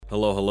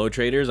Hello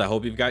traders, I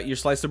hope you've got your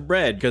slice of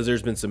bread because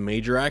there's been some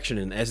major action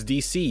in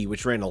SDC,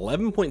 which ran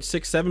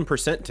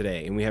 11.67%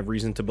 today, and we have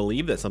reason to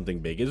believe that something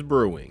big is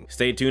brewing.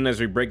 Stay tuned as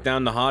we break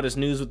down the hottest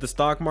news with the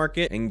stock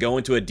market and go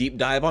into a deep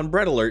dive on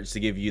bread alerts to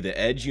give you the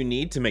edge you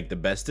need to make the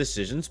best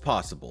decisions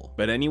possible.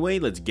 But anyway,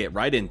 let's get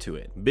right into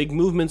it. Big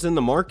movements in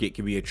the market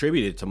can be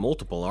attributed to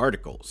multiple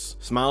articles.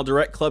 Smile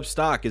Direct Club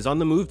stock is on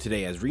the move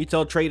today as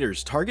retail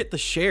traders target the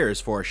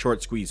shares for a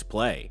short squeeze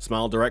play.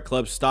 Smile Direct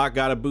Club stock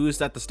got a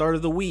boost at the start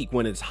of the week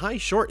when its high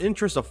short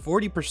interest of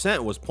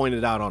 40% was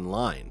pointed out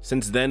online.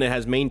 Since then, it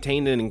has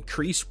maintained an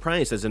increased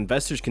price as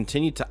investors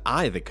continue to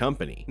eye the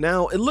company.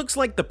 Now, it looks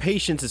like the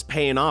patience is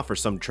paying off for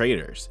some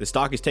traders. The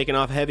stock is taking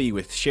off heavy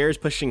with shares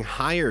pushing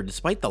higher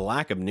despite the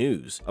lack of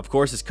news. Of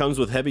course, this comes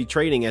with heavy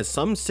trading as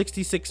some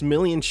 66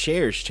 million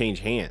shares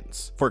change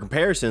hands. For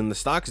comparison, the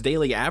stock's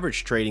daily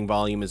average trading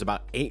volume is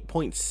about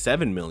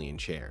 8.7 million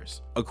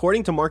shares.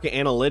 According to market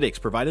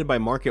analytics provided by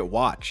Market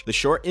Watch, the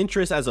short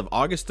interest as of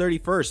August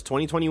 31st,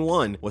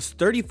 2021 was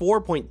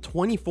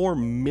 34.24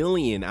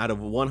 million out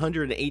of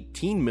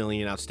 118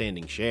 million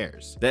outstanding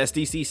shares. The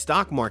SDC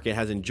stock market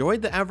has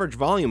enjoyed the average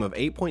volume of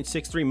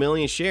 8.63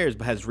 million shares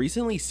but has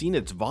recently seen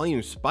its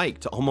volume spike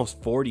to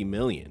almost 40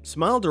 million.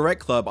 Smile Direct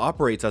Club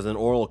operates as an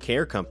oral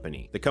care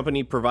company. The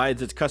company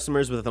provides its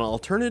customers with an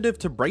alternative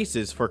to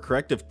braces for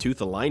corrective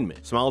tooth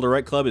alignment. Smile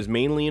Direct Club is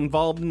mainly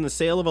involved in the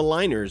sale of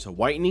aligners,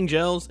 whitening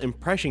gels,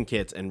 impression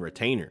kits, and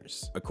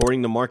retainers.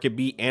 According to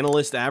MarketBeat,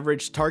 analyst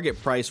average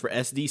target price for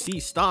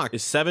SDC stock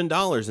is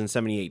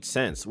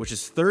 $7.78, which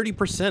is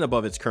 30%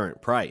 above its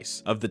current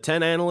price. Of the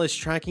 10 analysts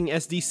tracking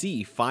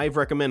SDC, 5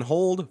 recommend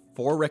hold,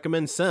 4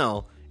 recommend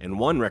sell, and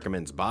 1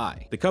 recommends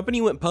buy. The company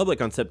went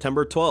public on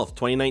September 12,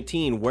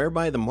 2019,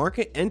 whereby the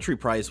market entry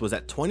price was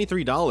at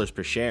 $23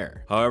 per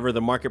share. However, the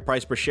market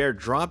price per share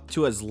dropped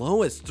to as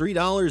low as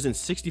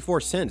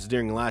 $3.64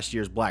 during last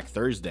year's Black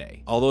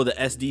Thursday. Although the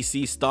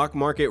SDC stock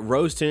market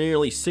rose to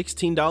nearly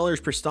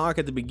 $16 per stock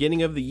at the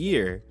beginning of the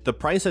year, the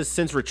price has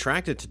since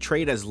retracted to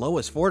trade as low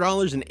as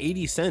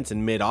 $4.80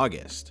 in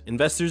mid-August.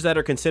 Investors that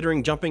are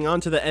considering jumping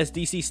onto the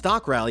SDC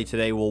stock rally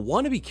today will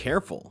want to be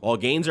careful. While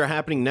gains are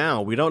happening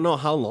now, we don't know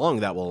how long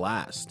that will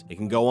last. It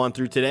can go on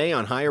through today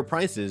on higher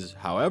prices,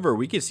 however,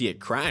 we could see it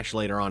crash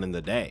later on in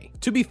the day.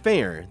 To be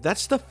fair,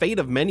 that's the fate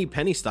of many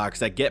penny stocks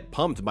that get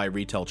pumped by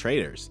retail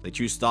traders. They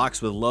choose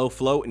stocks with low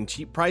float and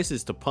cheap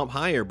prices to pump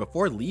higher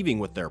before leaving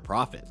with their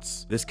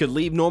profits. This could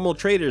leave normal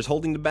traders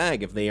holding the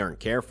bag if they aren't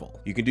careful.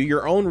 You can do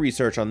your own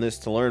research on this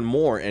to learn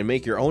more and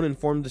make your own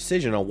informed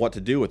decision on what to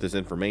do with this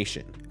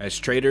information. As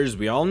traders,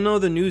 we all know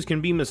the news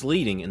can be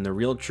misleading and the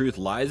real truth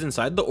lies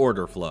inside the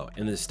order flow,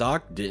 and the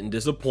stock didn't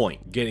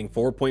disappoint, getting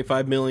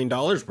 $4.5 million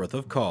worth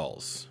of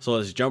calls. So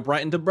let's jump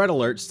right into bread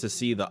alerts to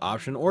see the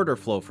option order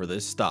flow for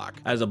this stock.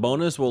 As a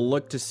bonus, we'll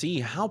look to see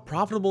how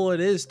profitable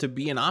it is to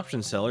be an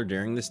option seller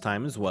during this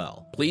time as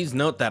well. Please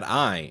note that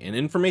and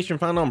information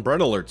found on bread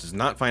alerts is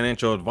not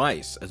financial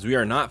advice, as we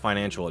are not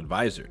financial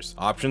advisors.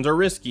 Options are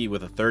risky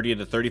with a 30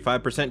 to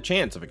 35%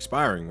 chance of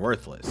expiring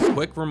worthless.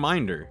 Quick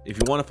reminder, if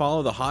you want to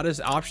follow the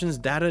hottest options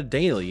data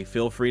daily,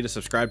 feel free to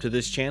subscribe to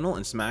this channel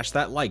and smash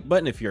that like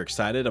button if you're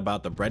excited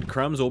about the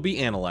breadcrumbs we'll be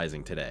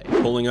analyzing today.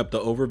 Pulling up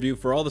the overview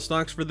for all the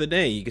stocks for the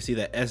day, you can see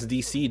that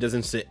SDC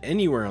doesn't sit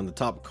anywhere on the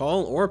top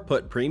call or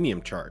put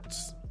premium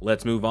charts.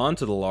 Let's move on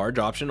to the large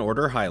option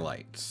order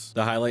highlights.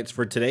 The highlights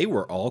for today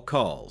were all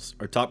calls.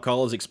 Our top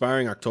call is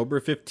expiring October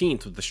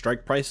 15th with a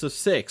strike price of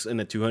 6 and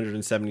a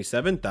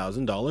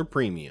 $277,000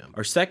 premium.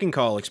 Our second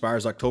call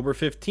expires October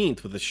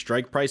 15th with a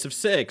strike price of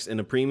 6 and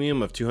a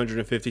premium of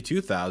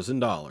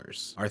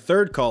 $252,000. Our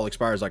third call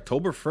expires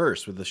October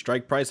 1st with a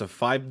strike price of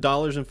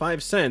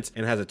 $5.05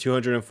 and has a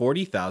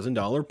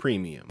 $240,000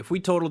 premium. If we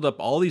totaled up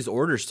all these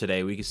orders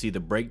today, we can see the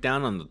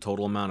breakdown on the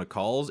total amount of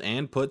calls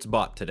and puts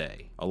bought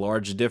today. A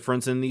large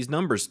difference in these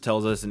numbers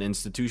tells us an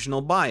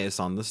institutional bias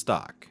on the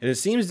stock. And it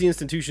seems the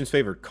institutions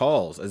favored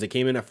calls, as it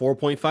came in at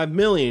 4.5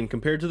 million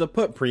compared to the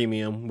put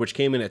premium, which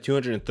came in at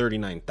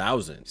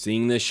 239,000.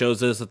 Seeing this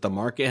shows us that the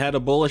market had a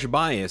bullish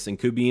bias and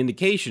could be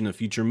indication of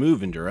future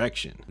move and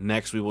direction.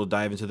 Next, we will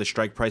dive into the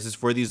strike prices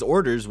for these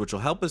orders, which will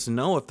help us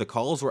know if the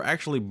calls were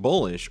actually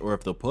bullish or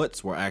if the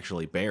puts were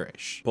actually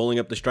bearish. Pulling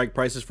up the strike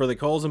prices for the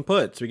calls and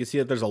puts, we can see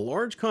that there's a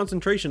large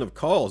concentration of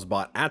calls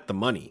bought at the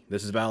money.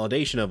 This is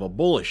validation of a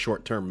bullish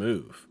short-term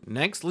move.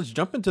 Next, let's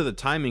jump into the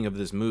timing of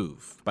this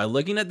move. By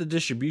looking at the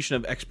distribution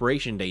of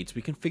expiration dates,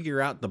 we can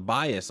figure out the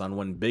bias on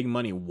when big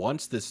money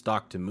wants this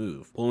stock to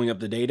move. Pulling up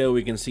the data,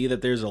 we can see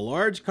that there's a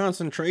large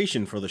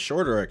concentration for the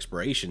shorter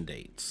expiration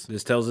dates.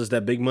 This tells us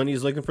that big money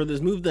is looking for this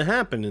move to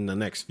happen in the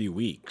next few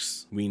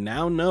weeks. We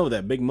now know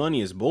that big money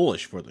is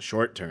bullish for the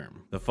short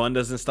term. The fun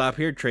doesn't stop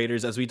here,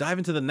 traders, as we dive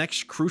into the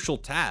next crucial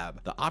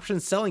tab, the option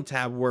selling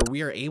tab, where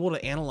we are able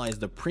to analyze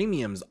the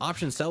premiums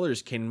option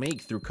sellers can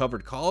make through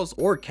covered calls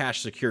or cash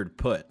secured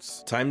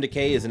puts. Time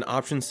decay is an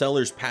option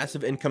seller's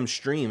passive income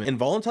stream, and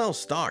volatile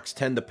stocks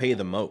tend to pay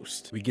the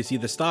most. We can see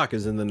the stock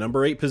is in the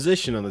number 8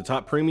 position on the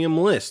top premium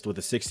list with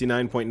a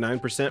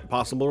 69.9%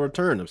 possible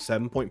return of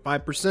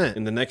 7.5%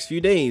 in the next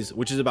few days,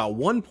 which is about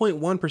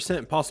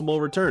 1.1%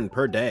 possible return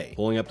per day.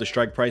 Pulling up the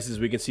strike prices,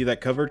 we can see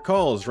that covered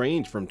calls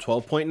range from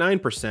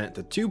 12.9%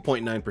 to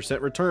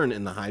 2.9% return,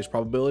 and the highest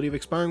probability of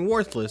expiring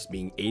worthless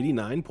being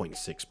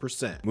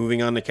 89.6%.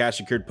 Moving on to cash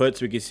secured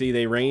puts, we can see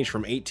they range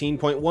from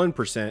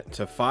 18.1%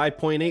 to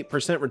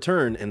 5.8%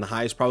 return, and the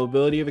highest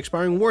probability of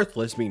expiring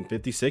worthless being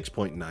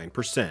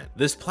 56.9%.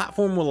 This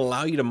platform will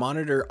allow you to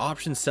monitor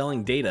option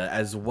selling data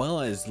as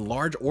well as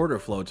large order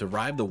flow to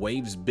ride the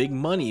waves big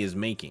money is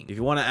making. If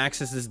you want to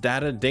access this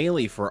data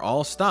daily for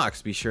all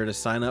stocks, be sure to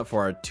sign up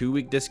for our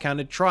 2-week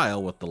discounted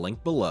trial with the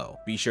link below.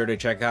 Be sure to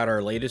check out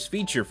our latest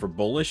feature for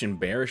bullish and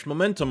bearish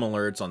momentum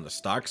alerts on the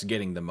stocks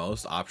getting the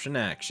most option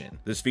action.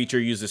 This feature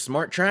uses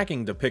smart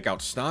tracking to pick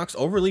out stocks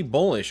overly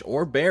bullish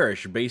or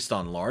bearish based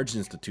on large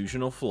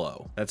institutional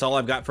flow. That's all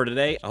I've got for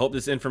today. I hope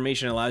this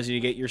information allows you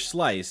to get your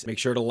slice. Make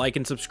sure to like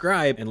and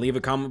subscribe and leave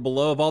a comment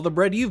below of all the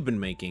bread you've been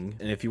making.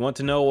 And if you want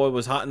to know what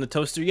was hot in the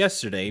toaster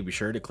yesterday, be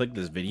sure to click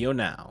this video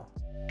now.